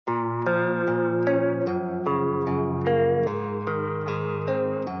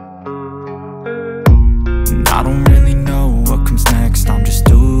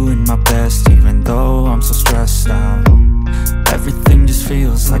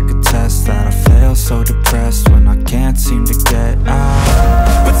like a test that I fail, so depressed when I can't seem to get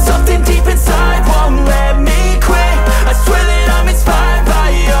out. But something deep inside won't let me quit. I swear that I'm inspired by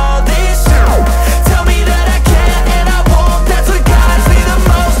all this shit. Tell me that I can and I won't. That's what guides me the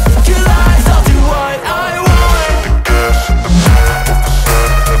most. Your lies, I'll do what I want. The gas in the back of the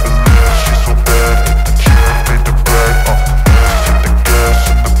set, never leave, she's so bad. The kid made the brag, the gas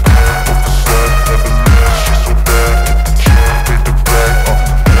in the back of the set, never leave, she's so bad. The kid made the brag, the gas in the back of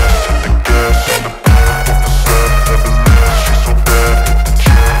the set, never leave, she's so bad. The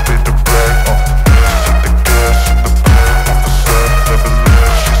kid made the brag, the gas in the back of the set, never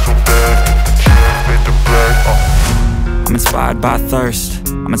leave, she's so bad. The kid made the brag, I'm inspired by thirst,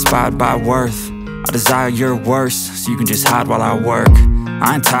 I'm inspired by worth. I desire your worst, so you can just hide while I work.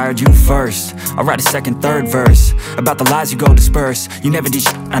 I ain't tired, you first. I'll write a second, third verse about the lies you go disperse. You never did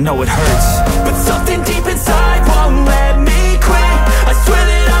shit, I know it hurts. But something deep inside won't let